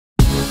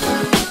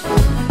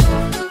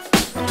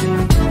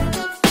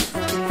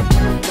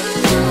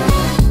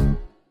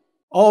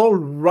All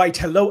right.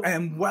 Hello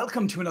and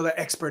welcome to another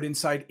Expert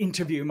Inside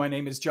interview. My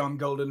name is John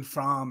Golden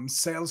from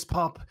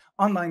SalesPOP,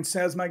 online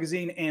sales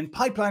magazine, and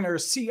Pipeliner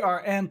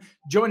CRM,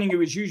 joining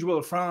you as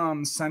usual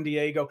from San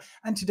Diego.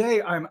 And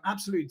today I'm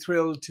absolutely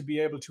thrilled to be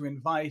able to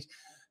invite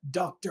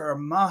Dr.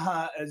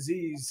 Maha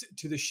Aziz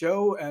to the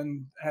show.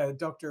 And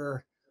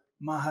Dr.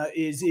 Maha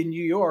is in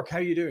New York. How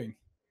are you doing?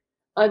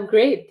 I'm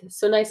great.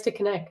 So nice to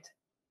connect.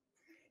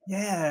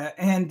 Yeah.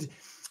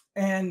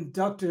 And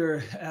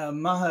Dr.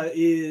 Maha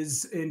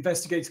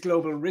investigates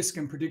global risk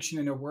and prediction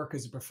in her work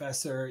as a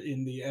professor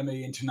in the MA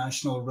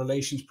International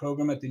Relations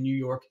program at the New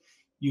York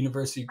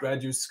University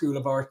Graduate School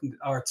of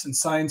Arts and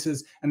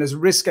Sciences, and as a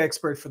risk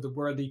expert for the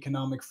World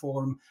Economic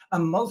Forum, a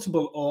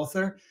multiple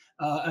author.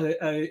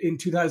 In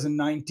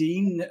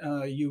 2019,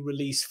 you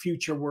released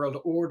Future World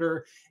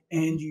Order,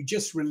 and you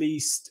just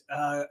released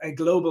a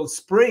Global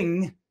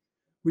Spring,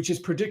 which is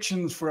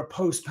predictions for a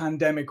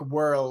post-pandemic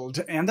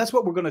world. And that's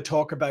what we're going to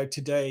talk about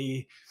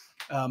today,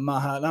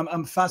 Maha. And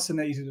I'm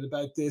fascinated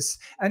about this.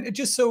 And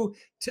just so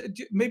to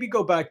maybe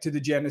go back to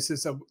the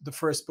genesis of the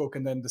first book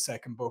and then the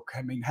second book,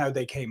 I mean, how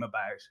they came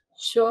about.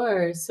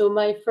 Sure. So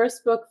my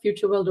first book,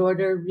 Future World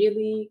Order,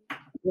 really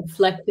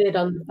reflected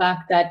on the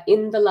fact that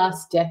in the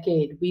last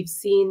decade, we've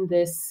seen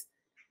this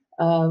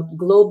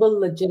global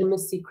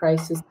legitimacy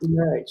crisis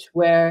emerge,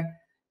 where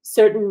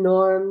certain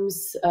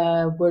norms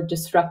were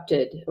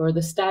disrupted, or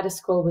the status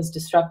quo was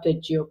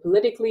disrupted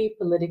geopolitically,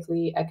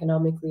 politically,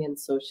 economically, and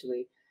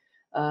socially.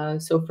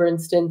 So for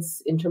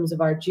instance, in terms of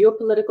our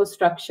geopolitical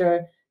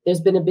structure, there's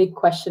been a big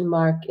question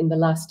mark in the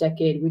last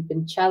decade. We've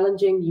been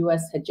challenging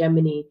US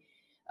hegemony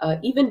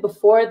even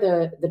before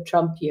the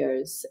Trump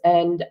years.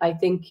 And I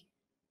think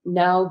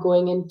now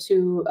going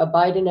into a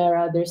Biden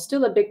era, there's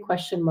still a big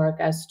question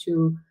mark as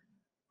to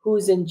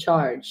who's in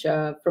charge.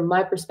 From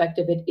my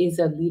perspective, it is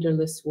a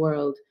leaderless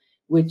world,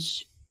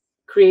 which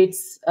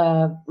creates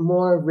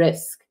more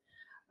risk.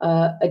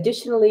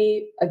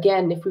 Additionally,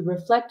 again, if we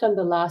reflect on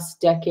the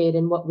last decade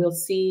and what we'll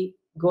see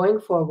going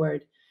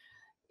forward,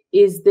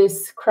 is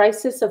this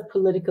crisis of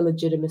political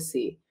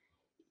legitimacy.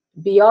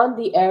 Beyond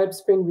the Arab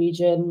Spring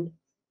region,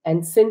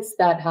 and since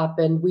that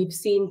happened, we've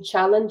seen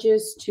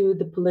challenges to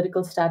the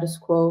political status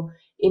quo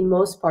in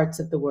most parts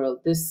of the world.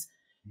 This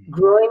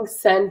growing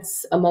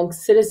sense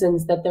amongst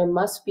citizens that there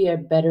must be a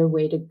better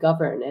way to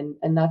govern.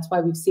 And that's why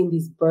we've seen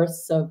these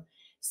bursts of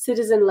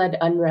citizen-led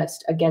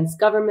unrest against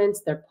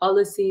governments, their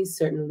policies,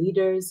 certain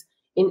leaders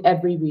in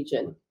every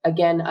region.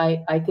 Again,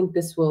 I think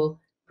this will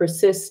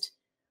persist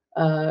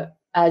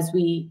as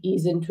we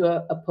ease into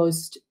a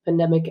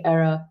post-pandemic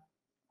era.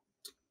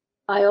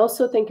 I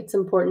also think it's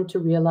important to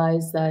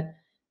realize that,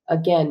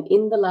 again,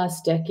 in the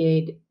last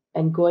decade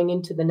and going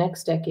into the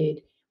next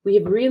decade, we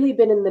have really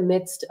been in the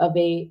midst of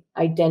a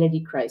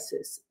identity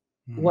crisis,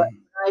 what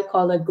I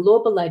call a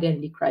global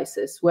identity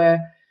crisis,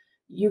 where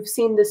you've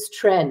seen this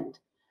trend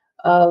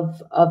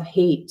of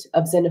hate,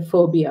 of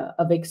xenophobia,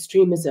 of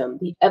extremism,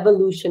 the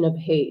evolution of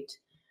hate,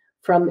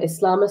 from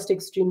Islamist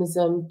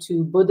extremism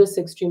to Buddhist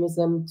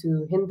extremism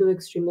to Hindu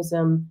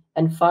extremism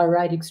and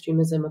far-right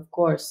extremism, of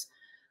course,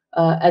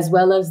 as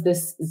well as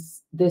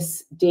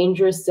this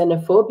dangerous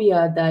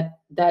xenophobia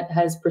that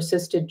has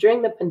persisted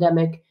during the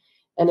pandemic,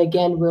 and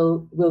again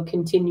will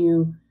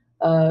continue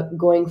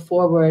going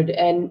forward.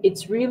 And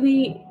it's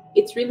really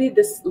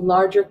this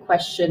larger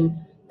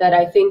question that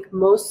I think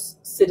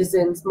most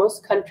citizens,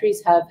 most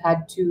countries have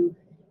had to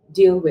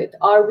deal with.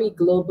 Are we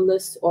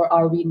globalists or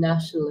are we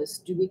nationalists?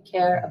 Do we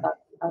care about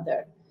the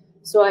other?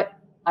 So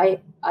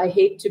I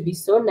hate to be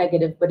so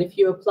negative, but if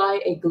you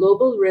apply a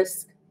global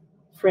risk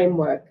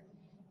framework,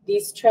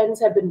 these trends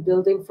have been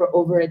building for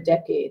over a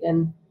decade.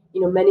 And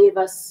many of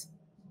us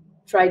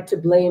tried to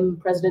blame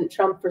President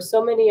Trump for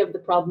so many of the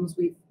problems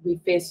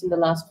we've faced in the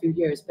last few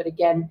years. But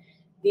again,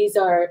 these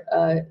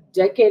are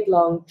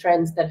decade-long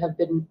trends that have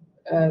been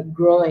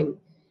growing.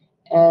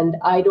 And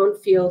I don't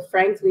feel,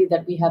 frankly,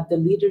 that we have the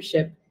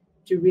leadership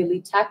to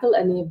really tackle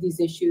any of these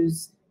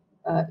issues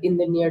in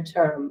the near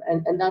term.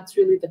 And that's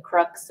really the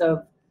crux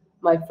of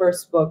my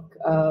first book,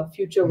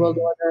 Future World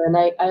Order. And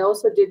I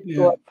also did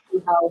go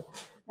through how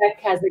tech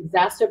has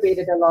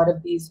exacerbated a lot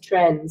of these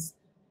trends,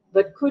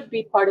 but could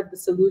be part of the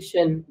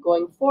solution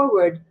going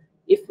forward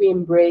if we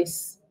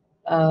embrace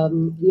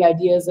the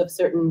ideas of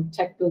certain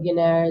tech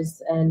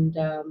billionaires and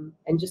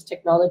just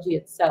technology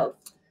itself.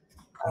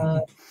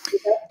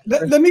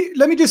 Let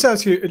me just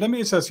ask you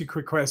a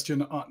quick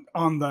question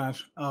on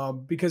that,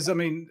 because I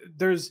mean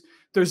there's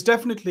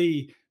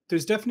definitely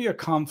a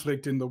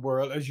conflict in the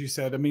world, as you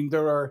said. I mean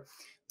there are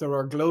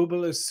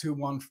globalists who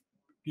want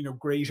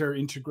greater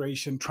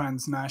integration,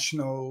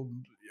 transnational,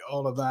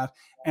 all of that,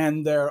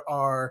 and there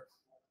are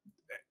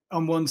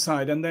on one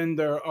side, and then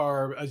there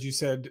are, as you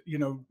said,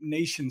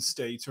 nation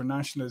states or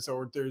nationalists,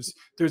 or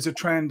there's a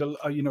trend,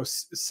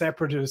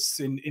 separatists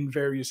in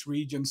various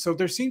regions. So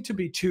there seem to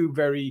be two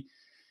very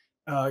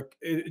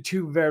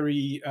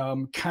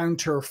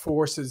counter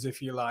forces,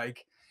 if you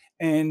like,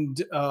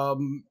 and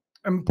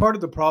part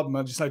of the problem,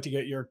 I'd just like to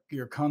get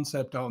your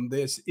concept on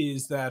this,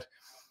 is that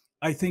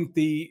I think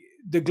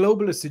the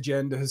globalist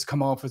agenda has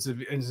come off as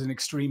an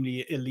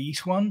extremely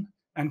elite one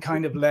and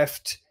kind of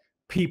left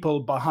people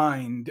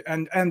behind.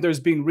 And there's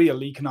been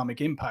real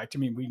economic impact. I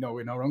mean, we know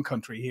in our own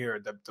country here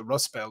that the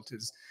Rust Belt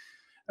is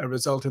a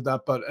result of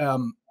that. But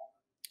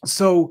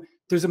so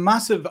there's a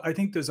massive, I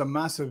think there's a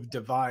massive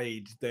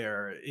divide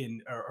there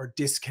or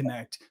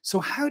disconnect. So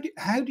how do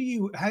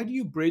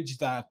you bridge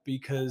that?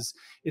 Because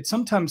it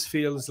sometimes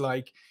feels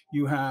like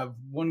you have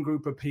one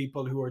group of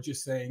people who are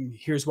just saying,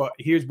 here's what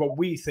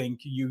we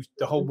think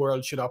the whole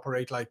world should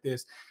operate like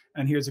this,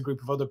 and here's a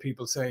group of other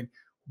people saying,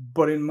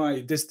 but in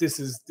my this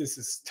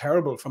is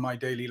terrible for my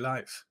daily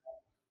life.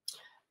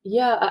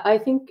 Yeah, I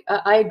think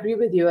I agree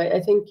with you. I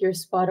think you're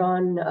spot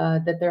on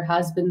that there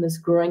has been this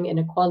growing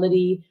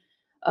inequality.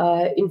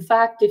 In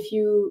fact, if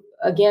you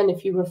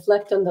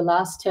reflect on the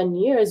last 10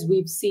 years,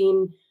 we've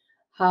seen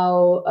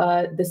how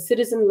the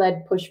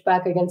citizen-led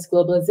pushback against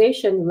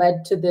globalization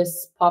led to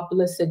this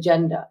populist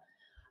agenda.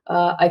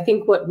 I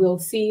think what we'll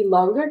see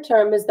longer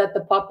term is that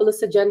the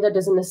populist agenda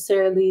doesn't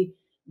necessarily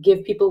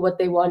give people what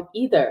they want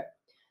either.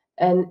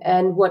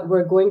 And what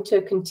we're going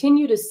to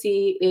continue to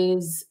see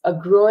is a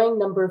growing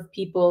number of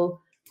people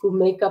who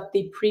make up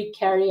the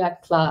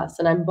precariat class.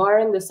 And I'm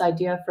borrowing this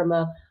idea from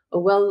a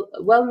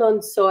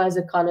well-known SOAS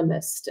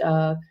economist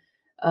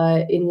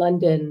in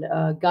London,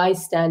 Guy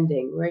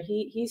Standing, where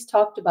he's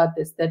talked about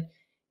this, that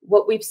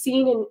what we've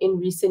seen in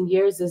recent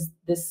years is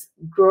this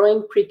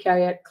growing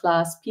precariat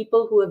class,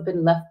 people who have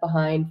been left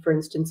behind, for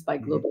instance, by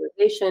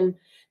globalization.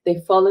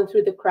 They've fallen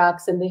through the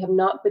cracks and they have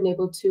not been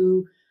able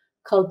to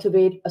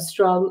cultivate a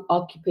strong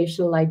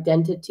occupational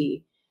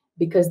identity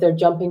because they're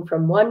jumping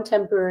from one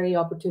temporary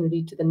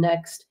opportunity to the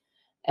next.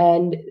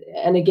 And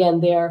again,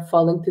 they are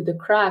falling through the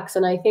cracks.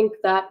 And I think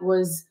that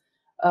was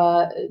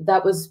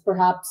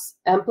perhaps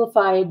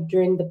amplified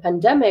during the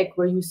pandemic,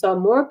 where you saw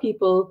more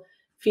people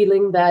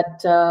feeling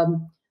that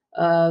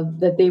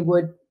that they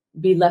would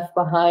be left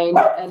behind.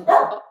 And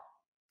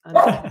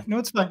no,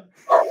 it's fine.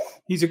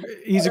 He's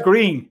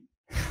agreeing.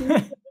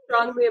 He's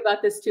strongly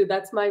about this too.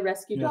 That's my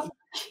rescue dog.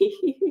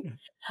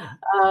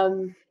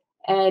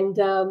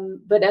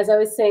 But as I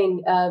was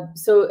saying,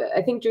 so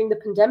I think during the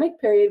pandemic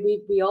period,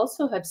 we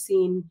also have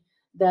seen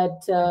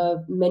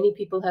that many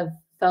people have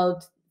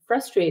felt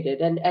frustrated,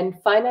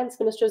 and finance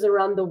ministers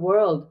around the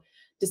world,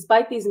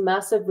 despite these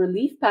massive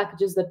relief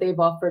packages that they've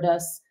offered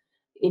us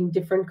in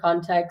different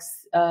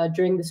contexts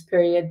during this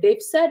period,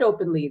 they've said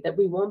openly that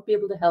we won't be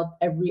able to help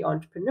every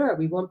entrepreneur,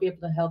 we won't be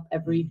able to help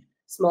every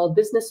small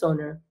business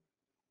owner.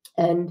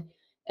 And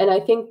I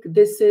think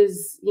this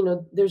is,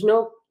 there's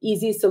no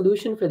easy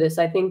solution for this.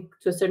 I think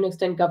to a certain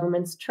extent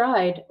governments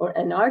tried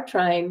and are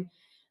trying,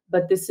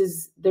 but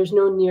there's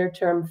no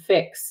near-term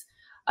fix.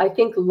 I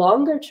think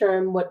longer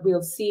term, what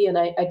we'll see, and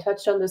I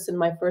touched on this in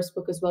my first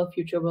book as well,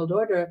 Future World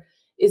Order,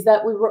 is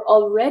that we were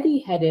already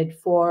headed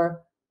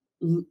for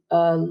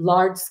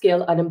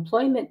large-scale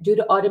unemployment due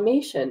to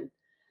automation.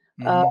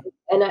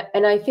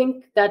 And I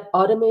think that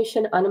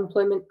automation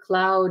unemployment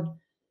cloud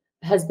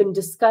has been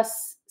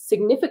discussed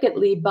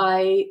significantly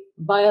by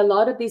a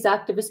lot of these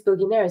activist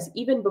billionaires,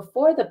 even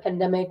before the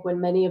pandemic, when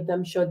many of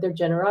them showed their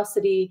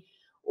generosity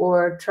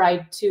or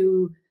tried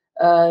to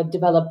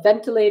develop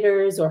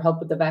ventilators or help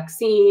with the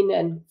vaccine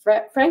and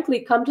frankly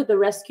come to the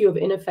rescue of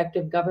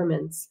ineffective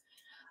governments.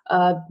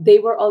 They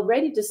were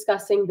already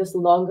discussing this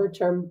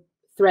longer-term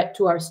threat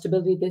to our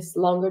stability, this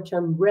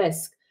longer-term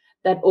risk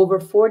that over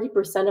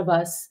 40% of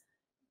us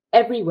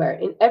everywhere,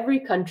 in every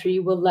country,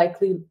 will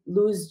likely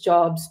lose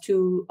jobs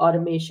to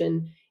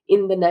automation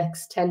in the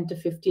next 10 to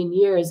 15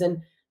 years.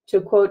 And to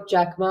quote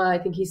Jack Ma, I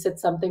think he said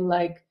something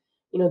like,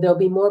 there'll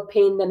be more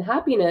pain than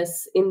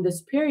happiness in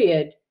this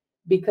period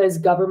because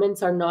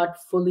governments are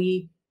not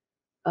fully,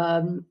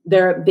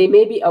 they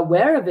may be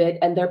aware of it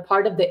and they're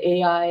part of the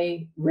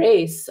AI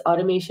race,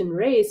 automation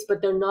race,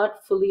 but they're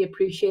not fully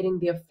appreciating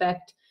the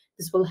effect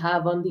this will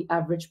have on the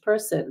average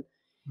person.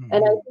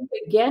 And I think,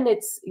 again,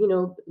 it's,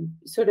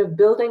 sort of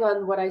building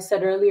on what I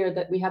said earlier,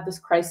 that we have this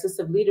crisis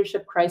of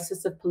leadership,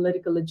 crisis of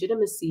political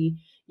legitimacy.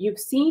 You've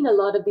seen a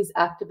lot of these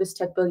activist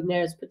tech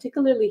billionaires,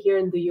 particularly here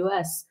in the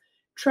US,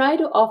 try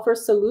to offer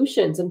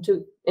solutions and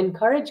to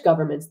encourage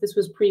governments. This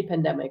was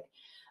pre-pandemic.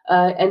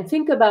 And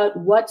think about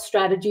what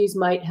strategies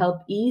might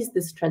help ease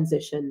this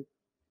transition.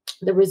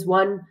 There was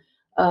one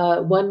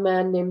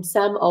man named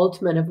Sam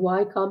Altman of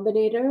Y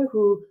Combinator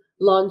who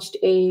launched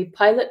a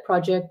pilot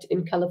project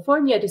in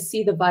California to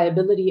see the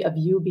viability of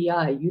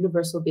UBI,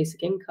 Universal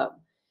Basic Income.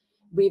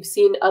 We've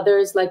seen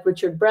others like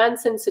Richard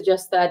Branson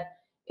suggest that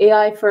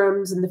AI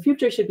firms in the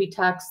future should be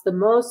taxed the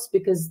most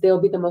because they'll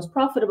be the most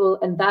profitable,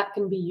 and that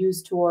can be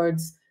used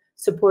towards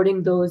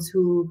supporting those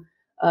who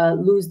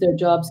lose their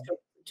jobs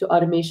to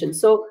automation.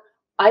 So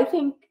I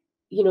think,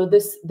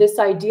 this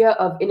idea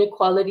of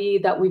inequality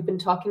that we've been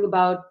talking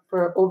about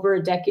for over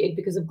a decade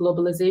because of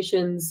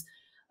globalization's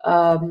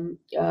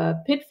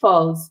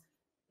pitfalls,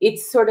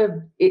 it's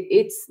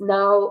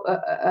now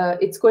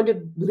it's going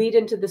to lead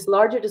into this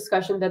larger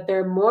discussion that there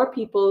are more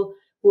people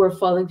who are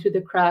falling through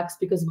the cracks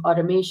because of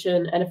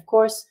automation. And of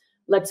course,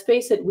 let's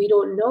face it, we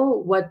don't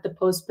know what the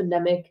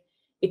post-pandemic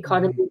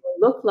economy will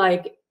look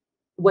like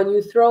when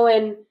you throw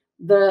in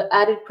the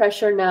added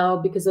pressure now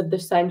because of the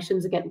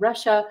sanctions against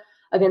Russia,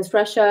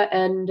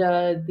 and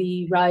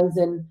the rise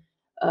in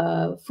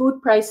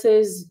food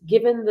prices,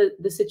 given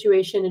the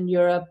situation in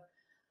Europe.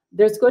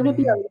 There's going to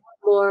be a lot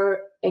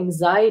more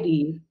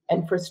anxiety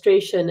and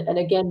frustration, and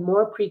again,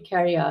 more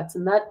precariats.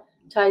 And that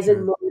ties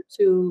in more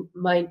to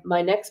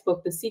my next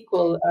book, the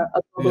sequel,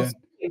 A Global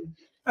Swing.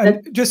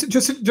 And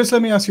just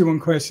let me ask you one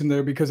question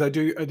there, because I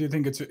do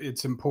think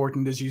it's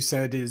important, as you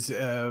said, is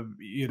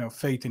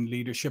faith in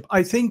leadership.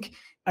 I think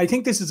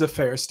this is a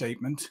fair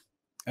statement,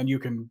 and you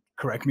can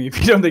correct me if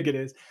you don't think it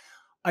is.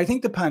 I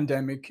think the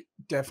pandemic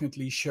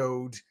definitely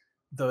showed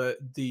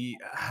the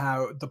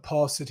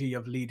paucity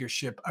of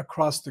leadership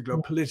across the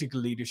globe, political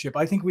leadership.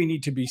 I think we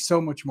need to be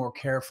so much more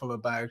careful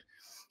about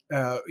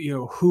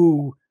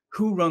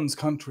who runs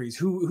countries,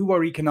 who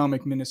are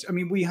economic ministers. I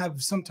mean, we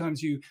have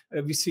sometimes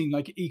we've seen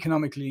like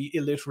economically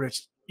illiterate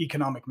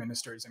economic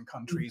ministers in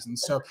countries and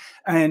stuff,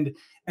 and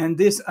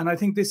I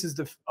think this is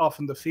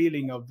often the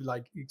feeling of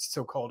like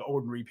so-called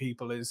ordinary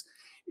people is.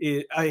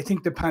 I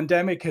think the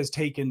pandemic has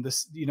taken the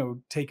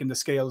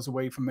scales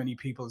away from many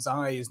people's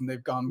eyes, and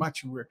they've gone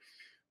much.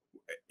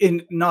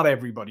 Not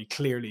everybody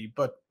clearly,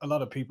 but a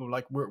lot of people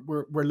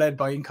we're led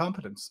by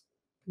incompetence.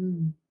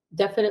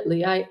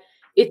 Definitely.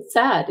 It's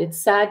sad.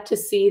 It's sad to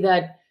see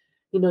that,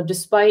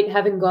 despite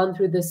having gone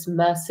through this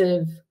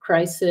massive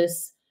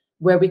crisis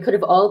where we could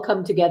have all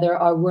come together,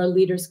 our world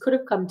leaders could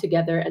have come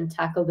together and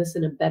tackled this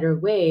in a better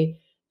way.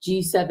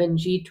 G7,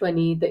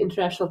 G20, the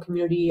international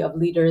community of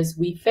leaders,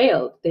 we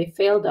failed. They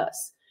failed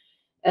us.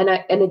 And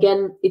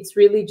again, it's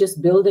really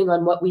just building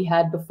on what we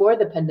had before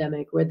the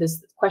pandemic, where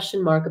this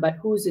question mark about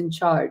who's in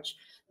charge.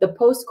 The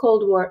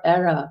post-Cold War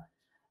era,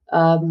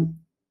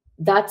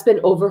 that's been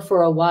over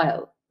for a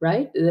while,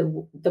 right?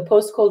 The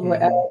post-Cold War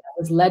era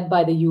was led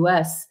by the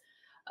US.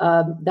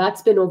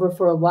 That's been over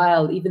for a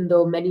while, even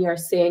though many are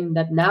saying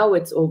that now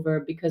it's over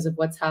because of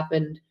what's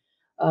happened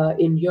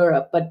in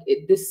Europe. But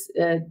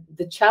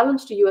the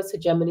challenge to US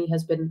hegemony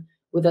has been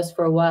with us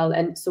for a while.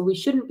 And so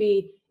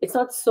it's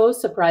not so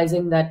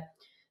surprising that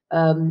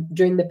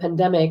during the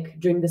pandemic,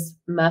 during this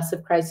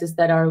massive crisis,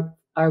 that our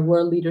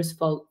world leaders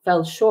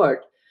fell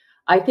short.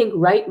 I think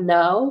right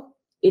now,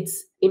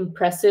 it's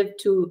impressive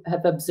to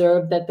have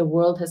observed that the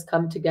world has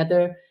come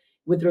together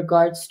with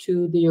regards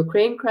to the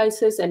Ukraine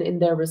crisis and in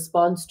their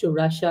response to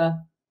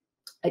Russia.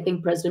 I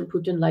think President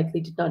Putin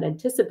likely did not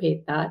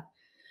anticipate that.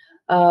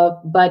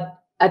 But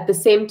at the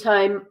same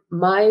time,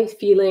 my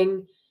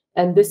feeling,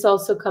 and this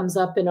also comes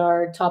up in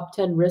our top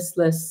 10 risk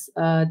lists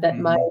that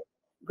my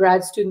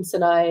grad students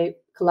and I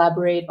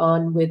collaborate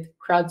on with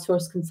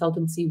crowdsourced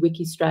consultancy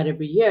Wikistrat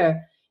every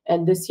year.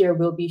 And this year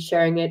we'll be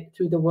sharing it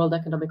through the World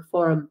Economic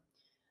Forum.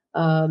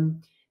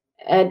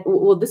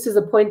 This is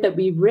a point that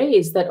we've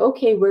raised, that,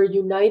 okay, we're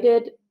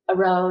united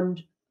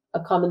around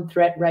a common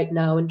threat right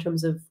now in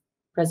terms of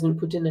President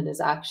Putin and his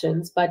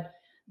actions. But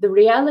the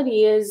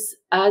reality is,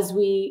 as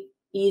we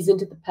ease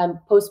into the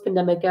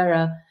post-pandemic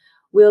era,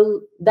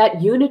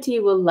 that unity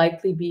will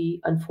likely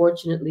be,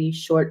 unfortunately,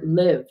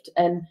 short-lived.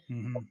 And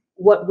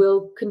what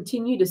we'll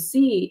continue to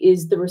see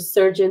is the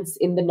resurgence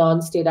in the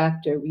non-state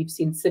actor. We've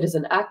seen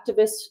citizen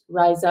activists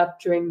rise up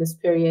during this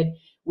period.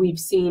 We've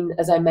seen,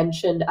 as I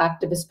mentioned,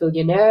 activist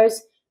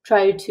billionaires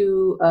try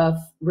to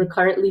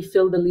recurrently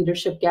fill the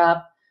leadership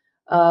gap.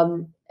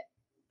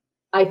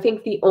 I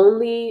think the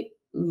only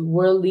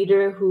world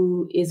leader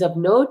who is of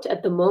note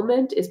at the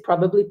moment is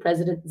probably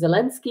President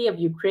Zelensky of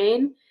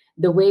Ukraine.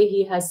 The way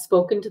he has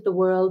spoken to the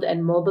world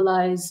and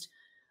mobilized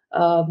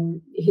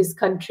his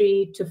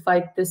country to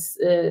fight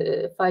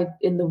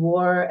in the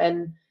war,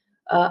 and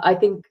I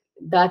think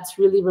that's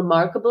really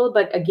remarkable.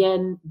 But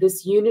again,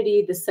 this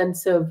unity, the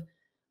sense of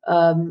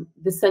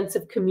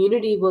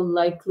community will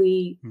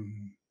likely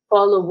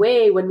fall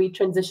away when we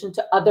transition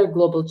to other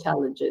global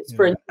challenges.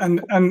 Yeah.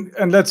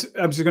 And let's,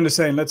 I was going to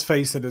say, and let's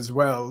face it as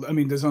well. I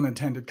mean, there's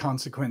unintended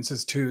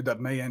consequences too that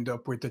may end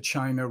up with the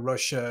China,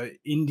 Russia,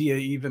 India,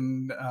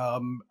 even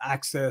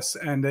access,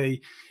 and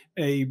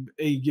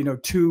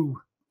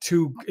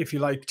two, if you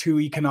like,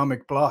 two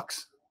economic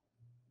blocks.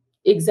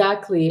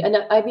 Exactly. And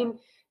I mean,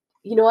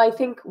 I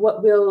think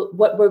what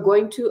we're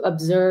going to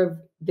observe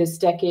this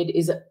decade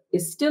is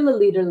still a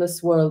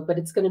leaderless world, but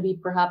it's going to be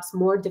perhaps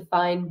more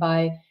defined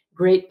by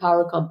great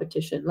power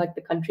competition, like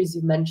the countries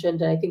you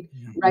mentioned. And I think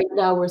right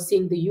now we're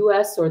seeing the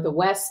US or the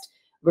West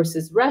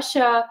versus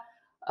Russia.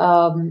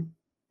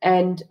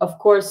 And of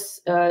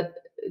course,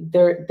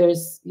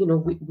 there's,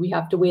 we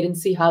have to wait and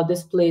see how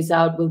this plays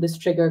out. Will this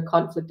trigger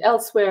conflict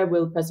elsewhere?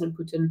 Will President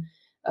Putin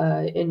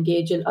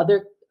engage in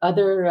other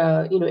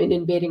in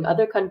invading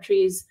other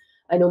countries?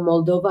 I know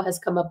Moldova has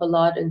come up a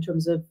lot in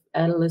terms of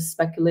analysts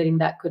speculating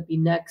that could be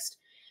next.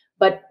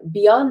 But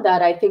beyond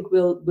that, I think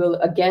we'll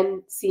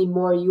again see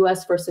more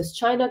US versus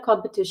China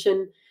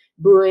competition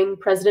brewing.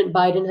 President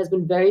Biden has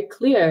been very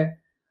clear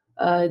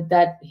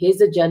that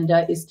his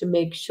agenda is to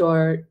make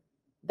sure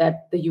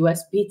that the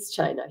US beats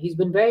China. He's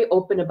been very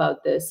open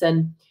about this.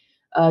 And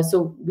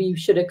So we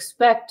should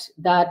expect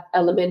that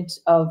element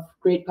of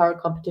great power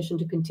competition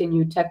to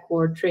continue, tech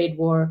war, trade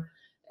war,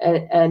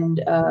 and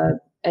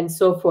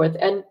so forth.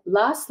 And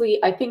lastly,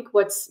 I think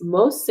what's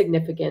most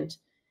significant,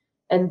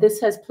 and this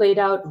has played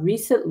out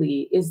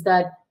recently, is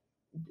that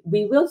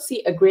we will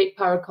see a great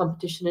power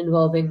competition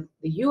involving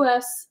the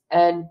US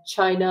and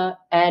China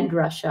and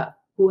Russia,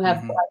 who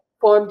have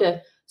formed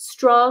a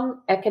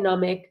strong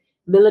economic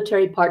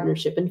military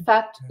partnership. In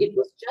fact, it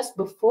was just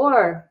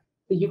before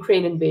the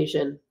Ukraine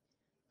invasion,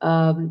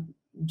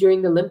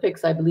 during the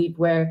Olympics, I believe,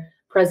 where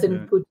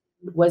President Putin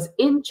was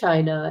in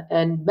China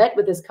and met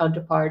with his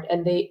counterpart,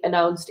 and they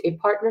announced a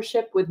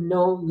partnership with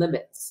no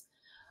limits.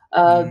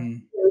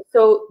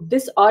 So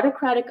this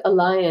autocratic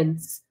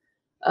alliance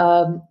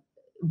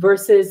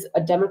versus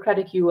a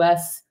democratic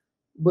US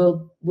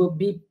will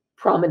be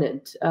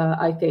prominent,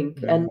 I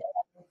think. And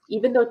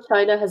even though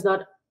China has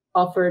not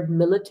offered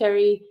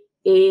military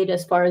aid,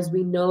 as far as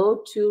we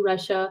know, to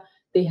Russia,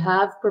 they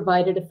have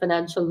provided a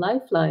financial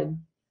lifeline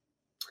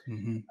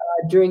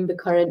during the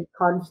current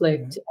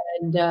conflict.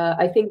 And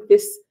I think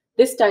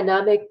this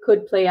dynamic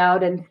could play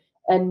out.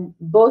 And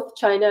both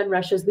China and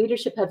Russia's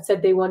leadership have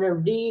said they want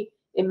to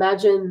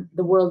reimagine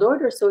the world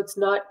order so it's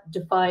not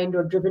defined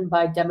or driven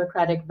by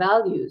democratic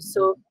values.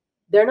 So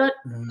they're not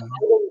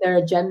hiding their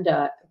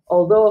agenda,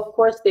 although, of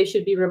course, they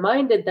should be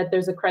reminded that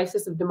there's a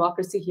crisis of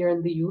democracy here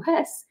in the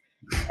US.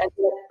 And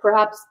that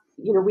perhaps,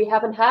 we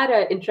haven't had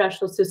an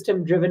international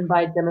system driven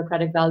by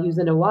democratic values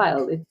in a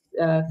while.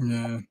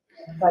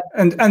 But,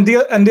 and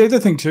the other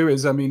thing too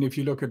is, I mean, if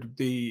you look at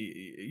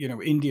the,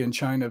 India and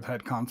China have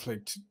had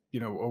conflict,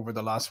 over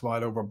the last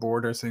while over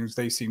border things.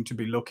 They seem to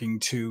be looking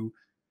to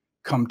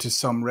come to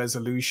some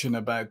resolution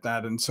about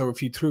that. And so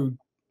if you threw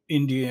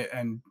India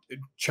and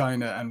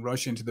China and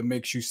Russia into the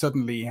mix, you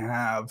suddenly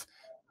have,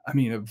 I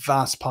mean, a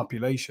vast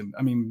population.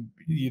 I mean,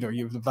 you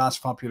have the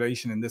vast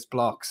population in this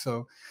block.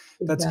 So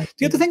that's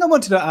the other thing I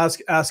wanted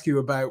to ask you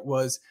about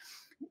was,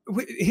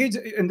 these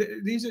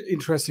are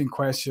interesting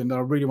questions that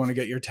I really want to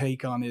get your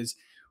take on, is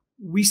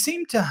we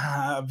seem to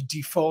have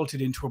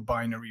defaulted into a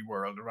binary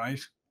world,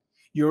 right?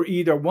 You're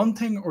either one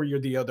thing or you're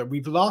the other.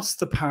 We've lost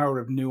the power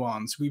of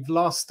nuance. We've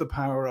lost the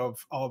power of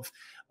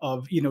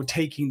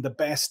taking the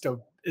best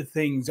of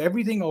things.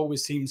 Everything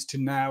always seems to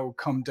now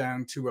come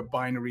down to a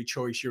binary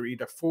choice. You're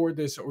either for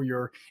this or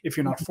if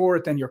you're not for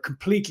it, then you're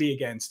completely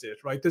against it,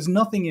 right? There's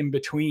nothing in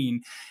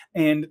between.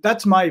 And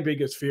that's my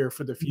biggest fear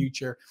for the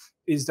future,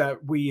 is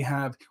that we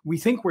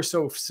think we're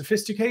so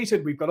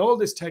sophisticated. We've got all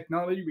this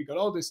technology, we've got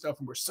all this stuff,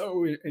 and we're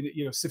so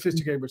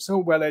sophisticated, we're so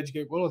well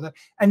educated, all of that.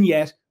 And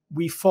yet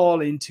we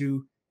fall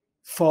into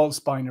false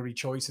binary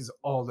choices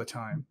all the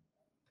time.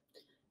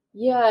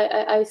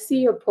 Yeah, I see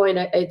your point.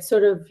 It's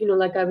sort of,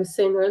 like I was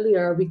saying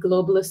earlier, are we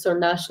globalists or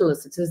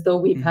nationalists? It's as though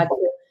we've had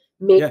to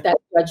make that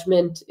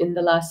judgment in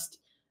the last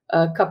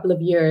couple of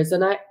years.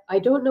 And I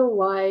don't know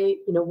why,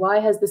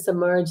 why has this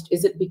emerged?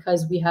 Is it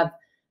because we have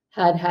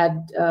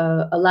had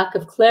a lack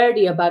of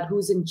clarity about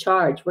who's in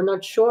charge? We're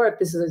not sure if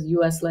this is a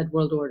US-led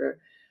world order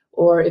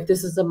or if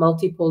this is a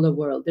multipolar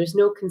world. There's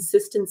no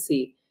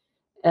consistency.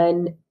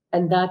 And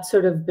that's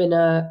sort of been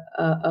a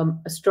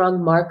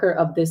strong marker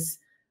of this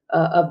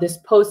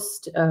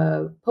post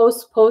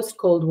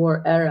Cold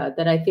War era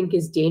that I think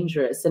is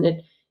dangerous,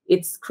 and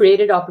it's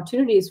created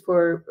opportunities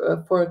for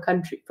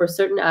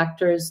certain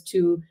actors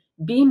to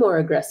be more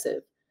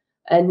aggressive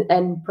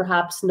and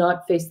perhaps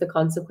not face the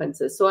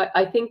consequences. So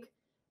I think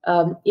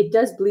it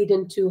does bleed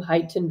into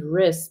heightened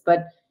risk.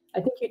 But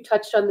I think you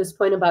touched on this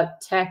point about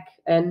tech,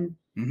 and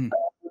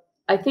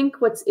I think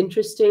what's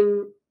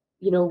interesting,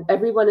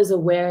 everyone is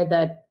aware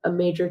that a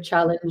major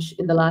challenge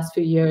in the last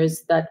few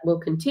years that will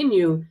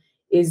continue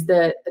is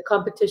the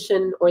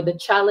competition or the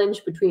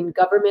challenge between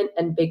government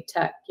and big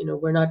tech.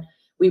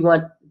 We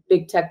want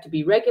big tech to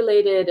be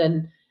regulated.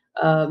 And,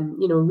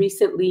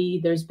 recently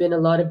there's been a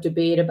lot of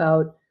debate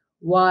about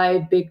why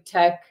big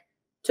tech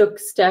took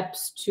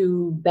steps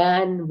to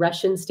ban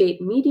Russian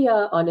state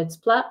media on its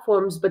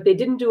platforms, but they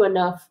didn't do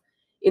enough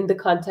in the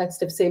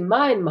context of, say,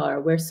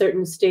 Myanmar, where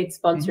certain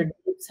state-sponsored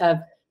groups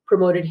have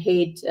promoted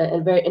hate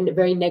and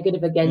very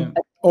negative against.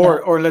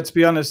 Or let's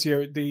be honest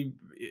here, the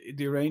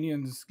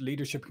Iranians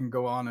leadership can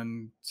go on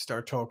and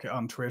start talking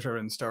on Twitter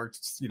and start,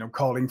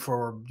 calling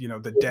for,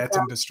 the death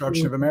and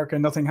destruction of America,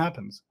 and nothing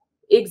happens.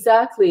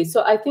 Exactly.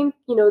 So I think,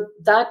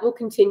 that will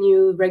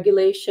continue,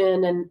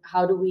 regulation, and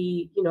how do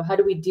we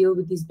deal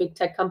with these big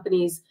tech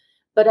companies.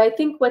 But I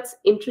think what's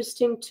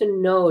interesting to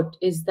note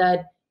is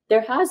that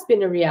there has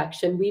been a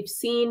reaction. We've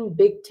seen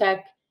big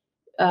tech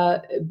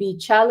be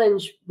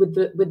challenged with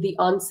the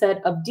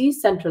onset of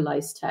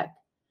decentralized tech.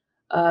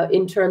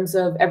 In terms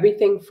of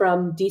everything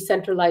from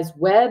decentralized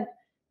web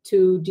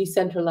to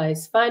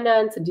decentralized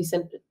finance and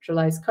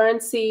decentralized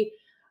currency.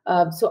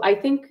 So I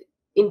think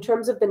in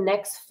terms of the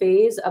next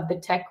phase of the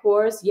tech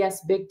wars,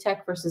 yes, big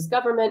tech versus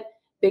government,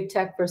 big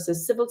tech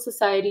versus civil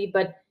society,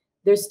 but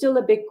there's still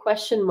a big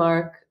question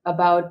mark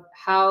about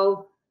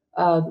how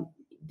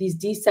these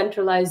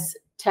decentralized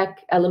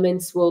tech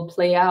elements will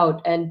play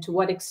out and to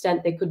what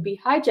extent they could be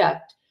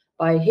hijacked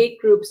by hate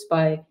groups,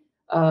 by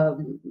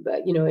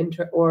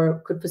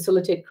or could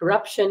facilitate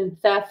corruption,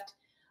 theft.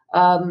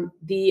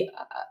 The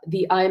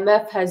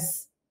IMF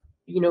has,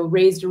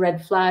 raised a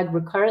red flag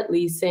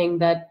recurrently, saying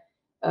that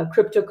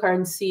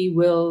cryptocurrency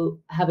will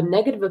have a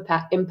negative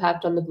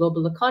impact on the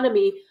global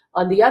economy.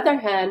 On the other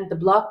hand, the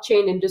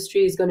blockchain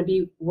industry is going to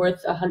be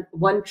worth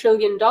 $1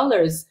 trillion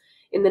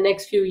in the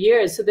next few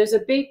years. So there's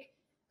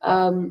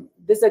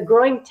a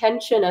growing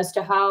tension as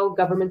to how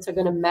governments are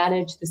going to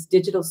manage this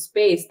digital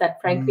space that,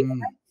 frankly, can't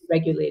be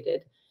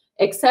regulated,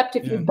 except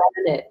if you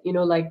ban it.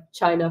 Like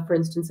China, for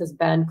instance, has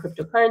banned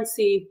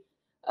cryptocurrency,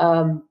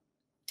 and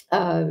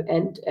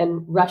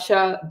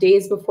Russia,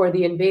 days before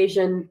the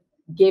invasion,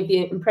 gave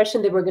the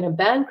impression they were going to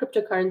ban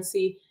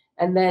cryptocurrency,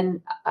 and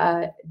then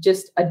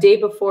just a day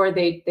before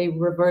they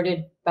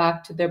reverted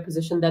back to their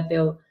position that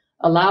they'll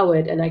allow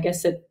it. And I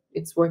guess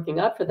it's working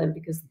out for them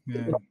because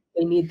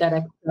they need that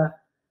extra.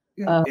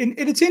 And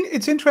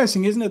it's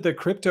interesting, isn't it, that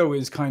crypto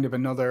is kind of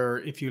another,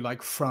 if you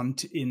like,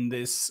 front in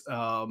this,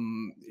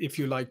 if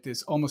you like,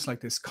 this almost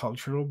like this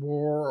cultural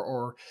war,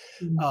 or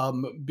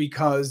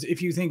because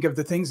if you think of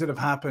the things that have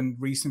happened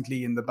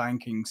recently in the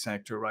banking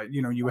sector, right?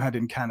 You had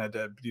in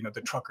Canada,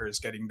 the truckers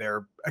getting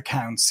their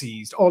accounts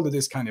seized, all of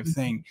this kind of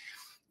thing,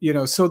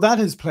 so that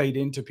has played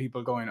into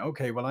people going,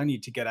 okay, well, I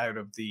need to get out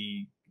of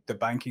the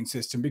banking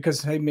system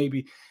because, hey,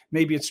 maybe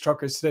it's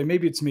truckers today,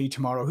 maybe it's me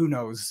tomorrow, who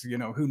knows,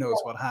 who knows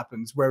what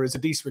happens. Whereas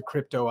at least with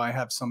crypto, I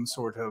have some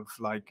sort of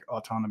like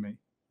autonomy.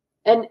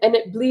 And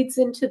it bleeds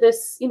into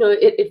this,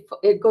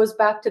 it goes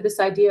back to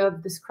this idea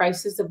of this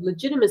crisis of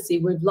legitimacy.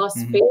 We've lost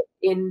faith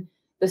in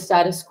the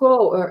status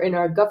quo, or in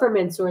our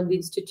governments, or in the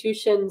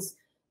institutions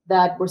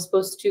that were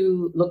supposed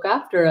to look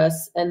after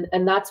us. And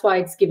that's why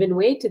it's given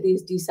way to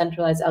these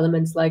decentralized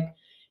elements like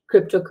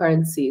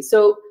cryptocurrency.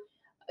 So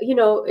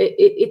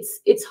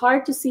it's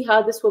hard to see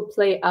how this will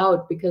play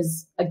out,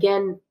 because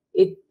again,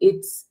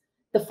 it's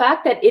the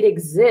fact that it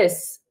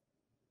exists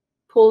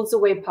pulls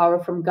away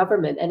power from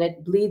government, and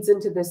it bleeds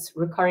into this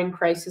recurring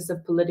crisis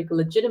of political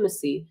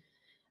legitimacy.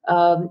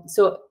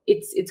 So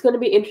it's going to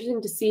be interesting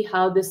to see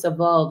how this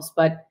evolves,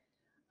 but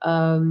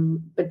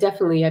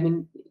definitely, I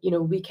mean,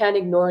 we can't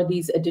ignore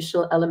these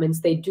additional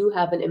elements. They do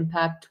have an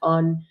impact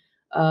on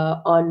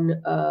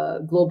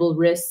global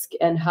risk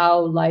and how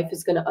life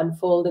is going to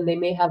unfold, and they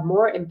may have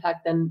more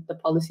impact than the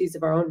policies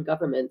of our own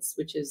governments,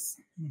 which is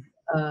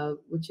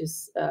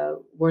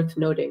worth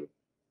noting.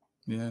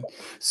 Yeah.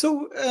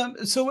 So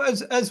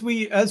as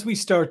we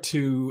start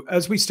to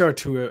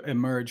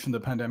emerge from the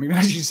pandemic,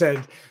 as you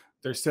said,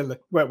 there's still,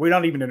 well, we're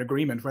not even in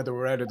agreement whether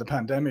we're out of the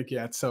pandemic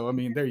yet. So I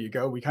mean, there you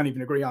go. We can't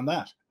even agree on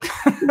that.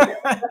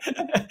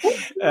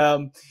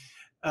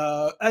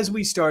 As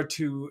we start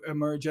to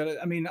emerge,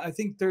 I mean, I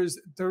think there is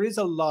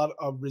a lot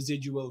of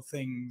residual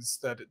things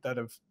that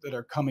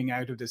are coming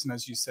out of this. And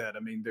as you said, I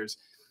mean, there's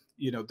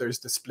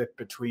the split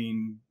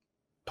between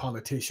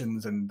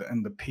politicians and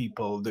the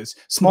people. There's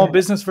small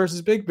business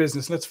versus big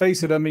business. Let's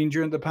face it. I mean,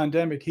 during the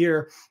pandemic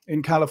here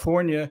in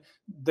California,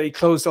 they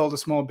closed all the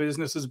small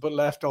businesses but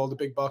left all the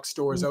big box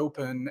stores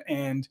open,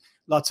 and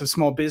lots of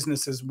small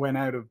businesses went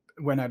out of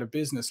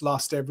business,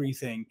 lost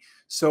everything.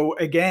 So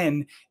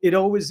again,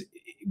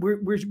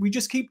 we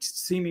just keep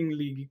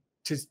seemingly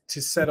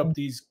to set up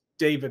these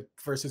David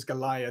versus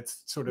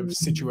Goliath sort of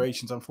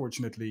situations.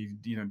 Unfortunately,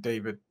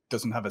 David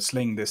doesn't have a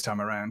sling this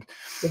time around.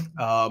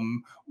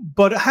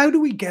 But how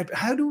do we get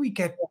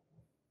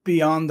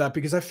beyond that?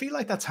 Because I feel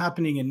like that's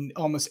happening in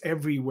almost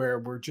everywhere.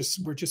 We're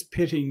just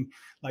pitting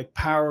like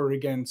power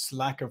against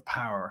lack of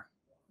power.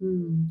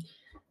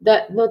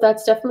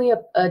 That's definitely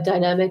a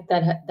dynamic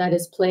that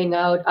is playing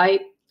out.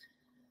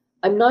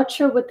 I'm not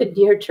sure what the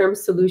near-term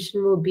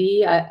solution will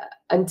be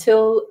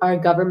until our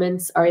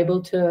governments are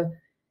able to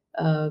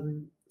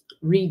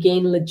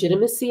regain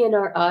legitimacy in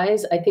our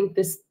eyes. I think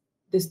this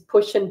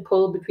push and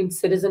pull between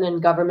citizen and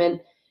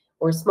government,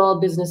 or small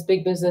business,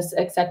 big business,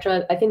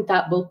 etc., I think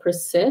that will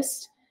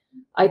persist.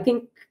 I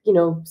think,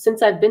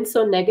 since I've been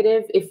so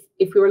negative, if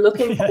we were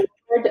looking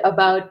forward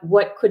about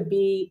what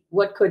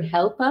could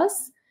help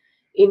us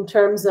in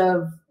terms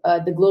of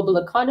the global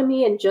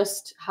economy and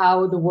just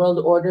how the world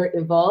order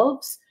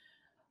evolves,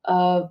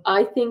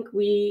 I think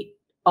we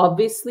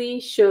obviously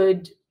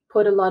should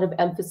put a lot of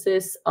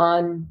emphasis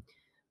on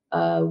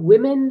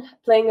women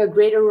playing a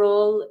greater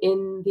role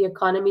in the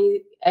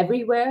economy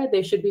everywhere.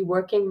 They should be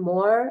working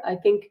more. I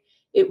think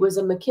it was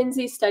a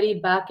McKinsey study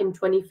back in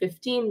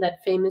 2015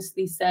 that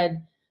famously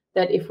said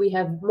that if we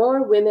have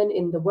more women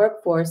in the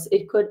workforce,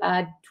 it could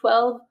add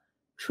 $12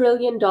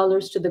 trillion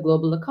to the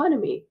global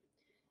economy.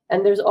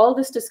 And there's all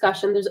this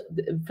discussion.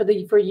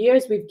 For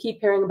years, we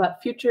keep hearing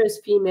about future is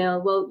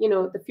female. Well,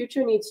 the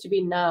future needs to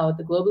be now.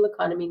 The global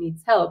economy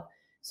needs help.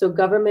 So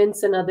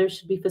governments and others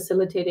should be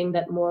facilitating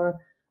that more,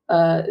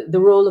 the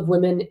role of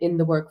women in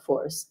the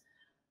workforce.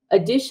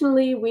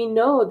 Additionally, we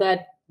know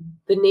that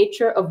the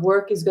nature of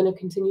work is going to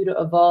continue to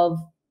evolve,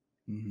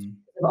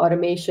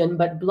 automation,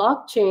 but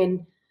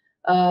blockchain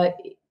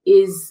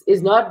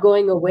is not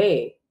going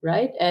away,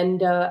 right?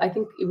 And I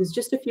think it was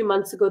just a few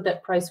months ago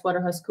that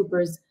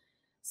PricewaterhouseCoopers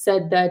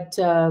said that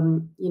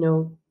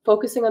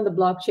focusing on the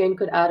blockchain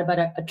could add about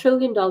 $1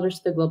 trillion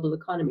to the global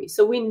economy.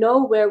 So we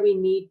know where we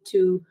need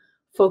to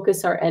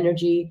focus our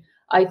energy.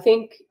 I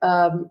think,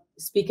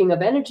 speaking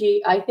of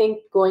energy, I think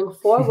going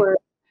forward,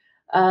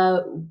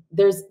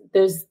 there's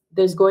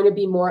going to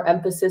be more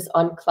emphasis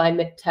on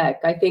climate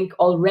tech. I think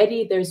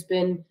already there's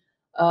been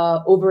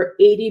over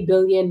 $80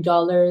 billion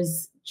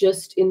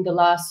just in the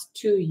last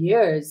 2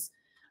 years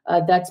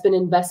that's been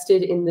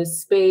invested in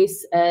this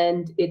space,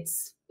 and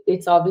it's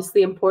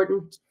obviously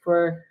important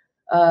for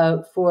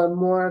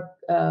more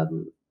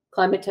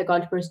climate tech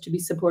entrepreneurs to be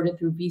supported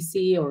through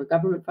VC or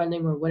government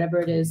funding or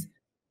whatever it is.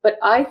 But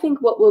I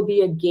think what will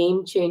be a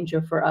game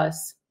changer for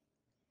us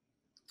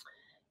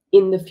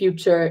in the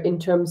future in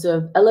terms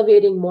of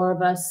elevating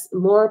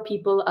more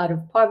people out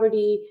of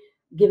poverty,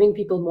 giving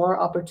people more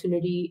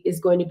opportunity, is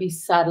going to be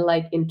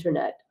satellite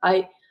internet.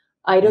 I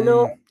don't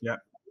know if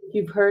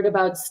you've heard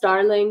about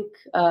Starlink.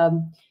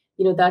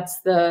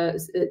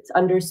 It's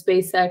under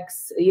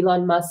SpaceX,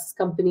 Elon Musk's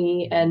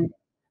company, and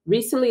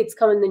recently it's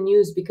come in the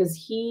news because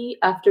he,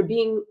 after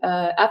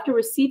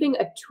receiving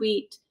a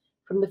tweet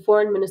from the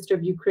foreign minister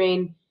of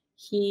Ukraine,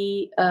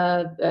 he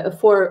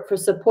for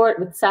support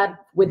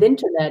with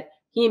internet,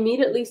 he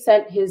immediately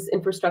sent his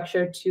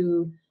infrastructure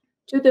to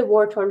the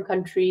war-torn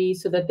country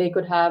so that they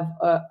could have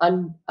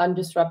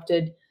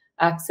undisrupted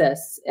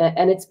access.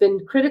 And it's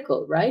been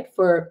critical, right,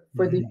 for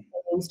the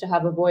Ukrainians to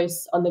have a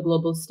voice on the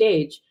global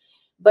stage.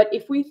 But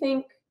if we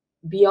think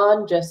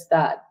beyond just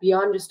that,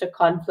 beyond just a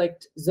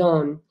conflict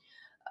zone,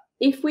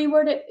 if we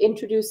were to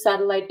introduce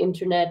satellite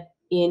internet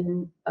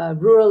in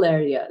rural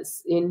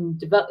areas, in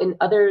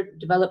other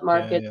developed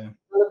markets,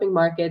 developing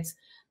markets,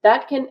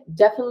 that can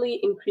definitely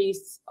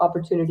increase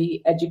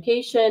opportunity,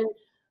 education,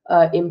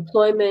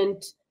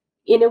 employment.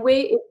 In a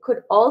way, it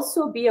could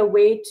also be a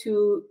way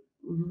to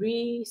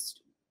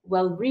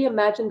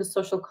reimagine the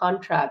social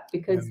contract,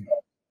 because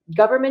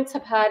governments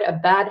have had a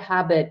bad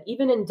habit,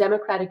 even in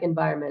democratic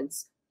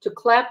environments, to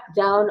clamp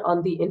down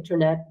on the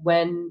internet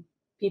when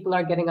people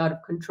are getting out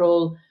of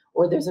control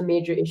or there's a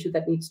major issue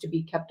that needs to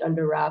be kept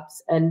under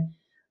wraps. And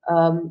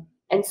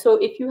so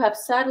if you have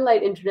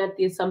satellite internet,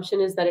 the assumption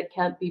is that it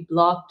can't be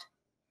blocked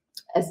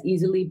as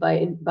easily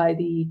by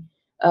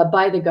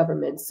the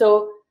government.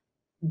 So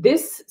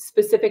this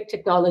specific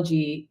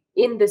technology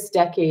in this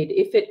decade,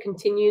 if it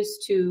continues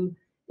to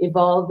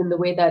evolve in the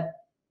way that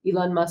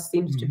Elon Musk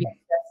seems to be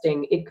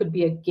suggesting, it could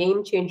be a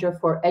game changer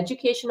for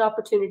education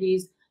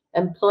opportunities,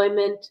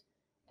 employment,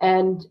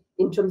 and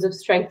in terms of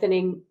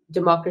strengthening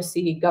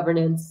democracy,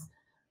 governance.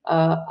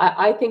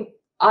 I think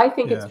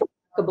it's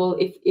remarkable.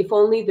 If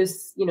only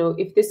this,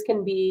 if this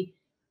can be,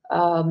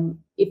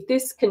 if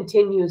this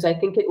continues, I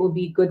think it will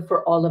be good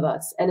for all of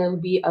us, and it'll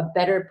be a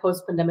better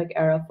post-pandemic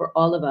era for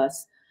all of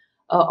us.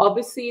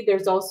 Obviously,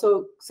 there's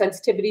also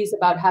sensitivities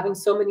about having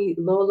so many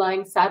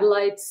low-lying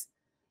satellites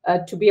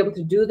to be able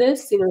to do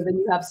this. Then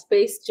you have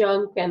space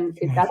junk, and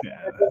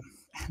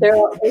there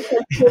are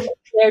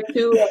there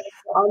too at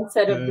the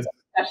onset of this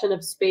discussion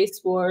of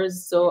space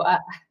wars. So I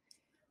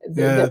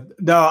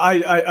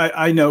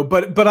know,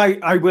 but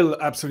I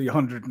will absolutely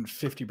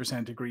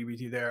 150% agree with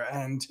you there.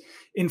 And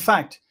in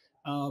fact,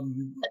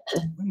 when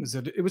was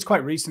it? It was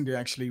quite recently,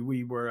 actually.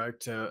 We were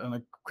out on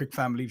a quick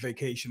family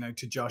vacation out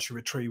to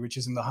Joshua Tree, which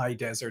is in the high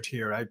desert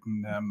here out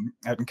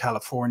in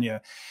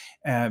California,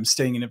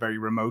 staying in a very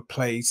remote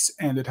place,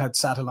 and it had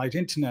satellite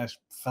internet.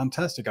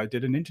 Fantastic! I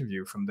did an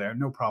interview from there,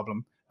 no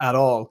problem at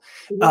all.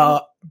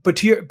 But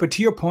to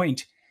your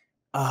point,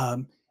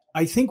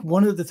 I think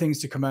one of the things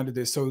to come out of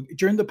this, so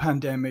during the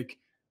pandemic,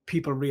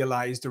 people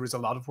realized there was a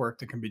lot of work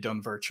that can be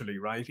done virtually,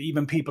 right?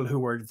 Even people who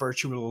were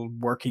virtual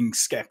working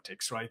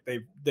skeptics, right?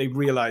 They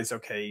realize,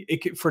 okay,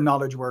 for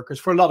knowledge workers,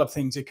 for a lot of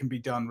things, it can be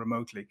done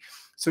remotely.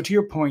 So to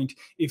your point,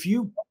 if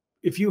you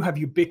have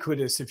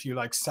ubiquitous, if you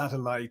like,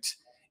 satellite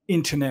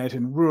internet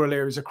in rural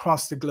areas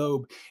across the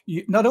globe,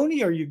 not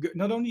only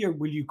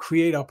will you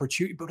create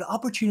opportunity, but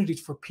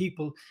opportunities for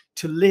people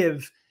to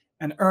live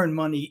and earn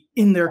money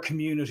in their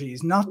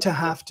communities, not to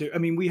have to. I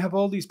mean, we have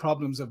all these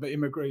problems of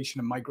immigration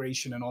and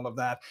migration and all of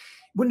that.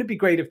 Wouldn't it be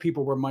great if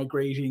people were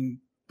migrating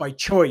by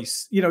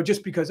choice,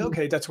 just because,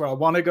 okay, that's where I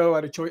want to go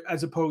out of choice,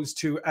 as opposed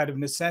to out of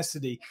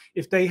necessity,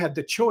 if they had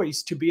the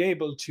choice to be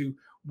able to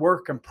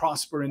work and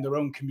prosper in their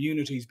own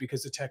communities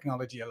because the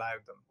technology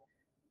allowed them.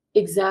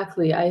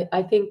 Exactly.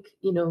 I think,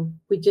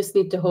 we just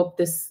need to hope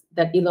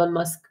that Elon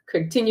Musk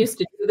continues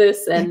to do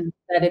this, and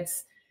that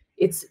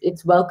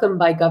it's welcomed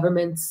by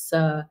governments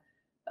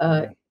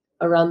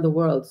around the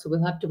world. So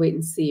we'll have to wait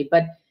and see.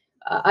 But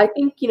I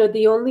think,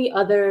 the only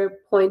other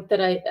point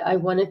that I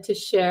wanted to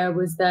share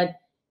was that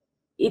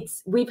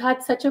we've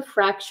had such a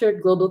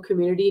fractured global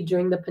community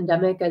during the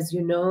pandemic, as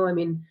you know. I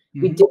mean,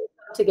 we did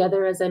come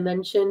together, as I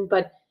mentioned,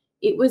 but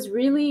it was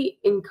really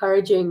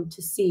encouraging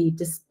to see,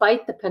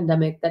 despite the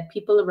pandemic, that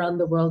people around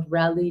the world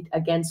rallied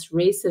against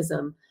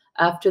racism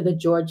after the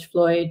George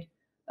Floyd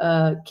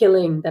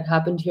killing that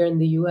happened here in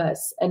the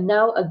US. And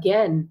now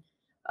again,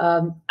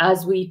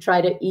 as we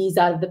try to ease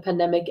out of the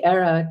pandemic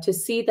era, to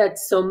see that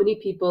so many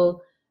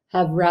people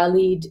have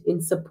rallied in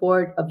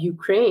support of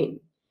Ukraine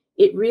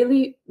it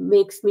really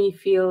makes me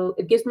feel,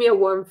 it gives me a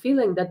warm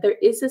feeling that there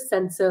is a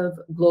sense of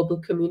global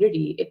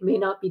community. It may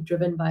not be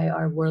driven by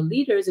our world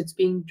leaders, it's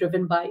being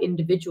driven by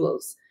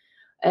individuals.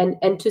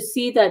 And to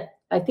see that,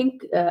 I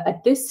think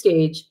at this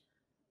stage,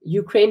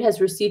 Ukraine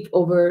has received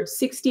over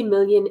 60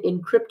 million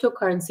in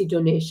cryptocurrency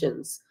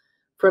donations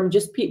from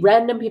just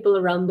random people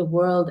around the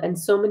world, and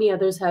so many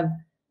others have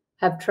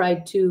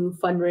tried to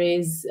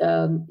fundraise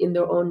in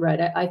their own right.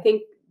 I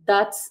think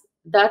that's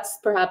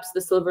perhaps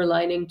the silver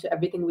lining to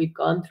everything we've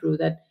gone through,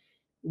 that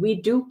we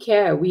do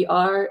care. We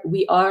are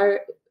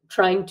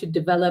trying to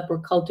develop or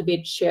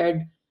cultivate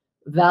shared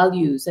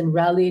values and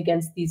rally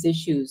against these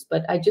issues.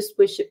 But I just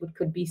wish it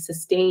could be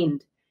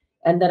sustained,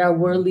 and that our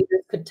world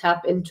leaders could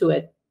tap into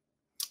it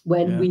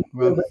when we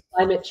deal with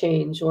climate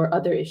change or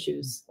other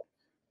issues.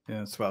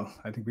 Yes, well,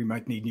 I think we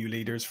might need new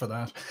leaders for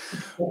that,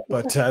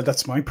 but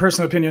that's my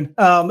personal opinion.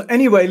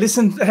 Anyway,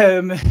 listen,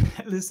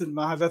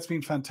 Maha, that's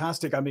been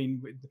fantastic. I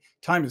mean,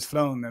 time has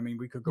flown. I mean,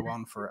 we could go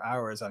on for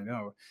hours, I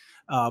know.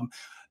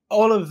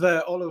 All of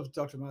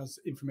Dr. Maha's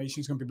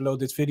information is going to be below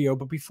this video,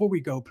 but before we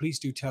go, please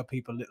do tell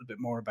people a little bit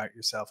more about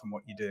yourself and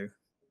what you do.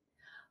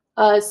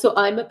 So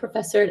I'm a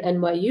professor at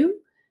NYU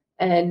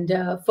and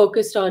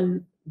focused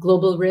on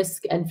global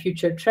risk and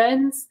future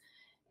trends.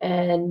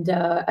 And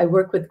I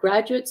work with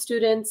graduate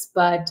students,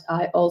 but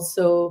I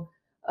also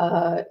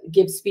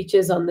give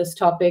speeches on this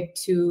topic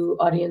to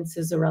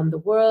audiences around the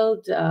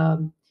world.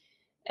 Of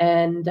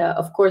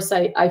course,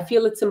 I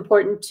feel it's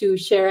important to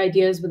share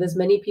ideas with as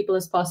many people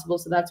as possible.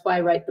 So that's why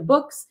I write the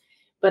books.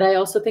 But I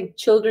also think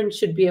children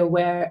should be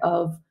aware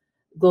of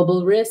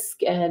global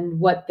risk and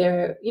what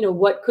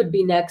what could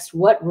be next,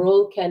 what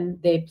role can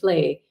they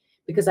play?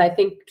 Because I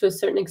think to a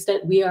certain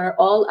extent, we are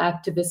all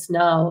activists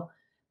now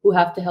who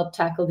have to help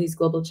tackle these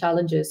global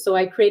challenges. So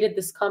I created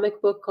this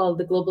comic book called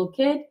The Global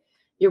Kid.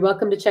 You're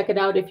welcome to check it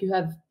out if you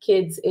have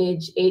kids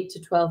age 8 to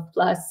 12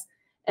 plus.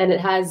 And it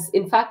has,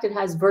 in fact, it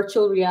has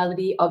virtual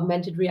reality,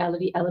 augmented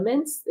reality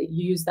elements that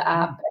you use the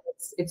app.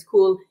 It's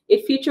cool.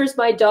 It features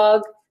my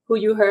dog, who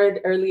you heard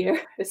earlier.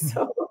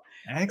 So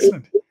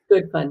excellent. It's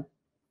good fun.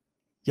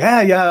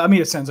 Yeah. I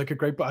mean, it sounds like a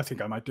great book. I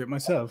think I might do it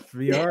myself.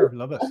 VR,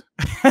 love it.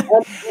 And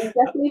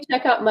definitely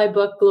check out my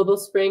book, Global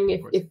Spring,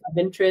 if of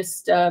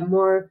interest.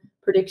 More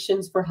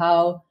predictions for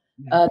how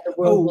the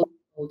world will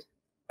unfold.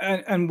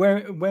 And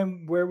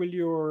where will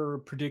your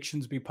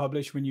predictions be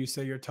published when you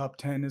say your top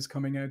 10 is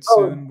coming out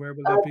soon? Where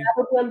will that be? That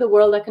will be on the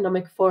World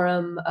Economic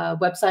Forum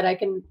website. I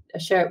can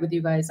share it with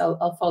you guys.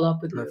 I'll follow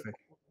up with you.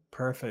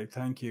 Perfect.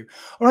 Thank you.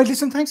 All right.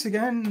 Listen, thanks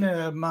again,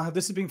 Maha.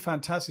 This has been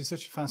fantastic.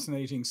 Such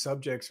fascinating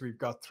subjects we've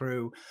got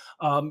through.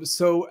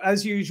 So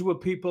as usual,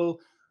 people,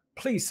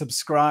 please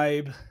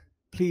subscribe.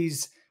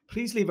 Please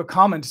leave a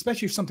comment,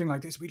 especially if something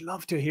like this. We'd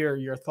love to hear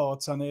your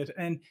thoughts on it.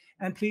 And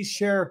please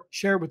share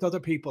with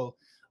other people.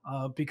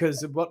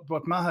 Because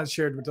what Maha has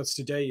shared with us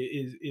today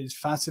is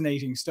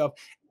fascinating stuff.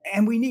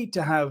 And we need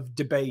to have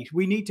debate.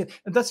 We need to,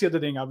 and that's the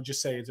other thing I would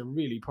just say is a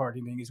really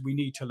parting thing, is we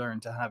need to learn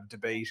to have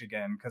debate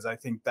again. Because I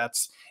think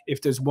that's,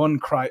 if there's one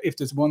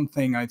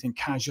thing I think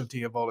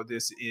casualty of all of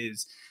this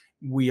is,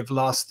 we have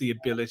lost the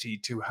ability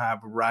to have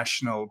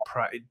rational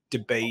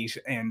debate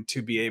and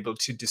to be able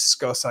to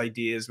discuss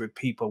ideas with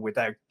people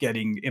without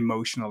getting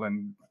emotional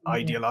and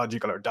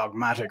ideological or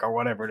dogmatic or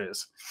whatever it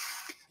is.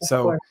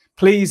 So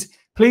please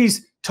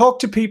talk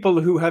to people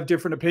who have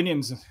different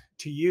opinions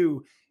to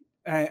you,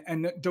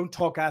 and don't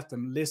talk at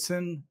them.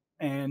 Listen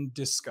and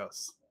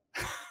discuss.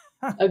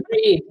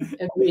 Agreed.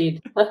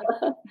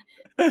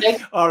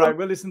 All right.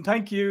 Well, listen,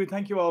 thank you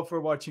all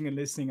for watching and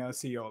listening. I'll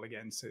see you all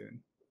again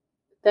soon.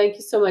 Thank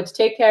you so much.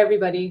 Take care,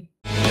 everybody.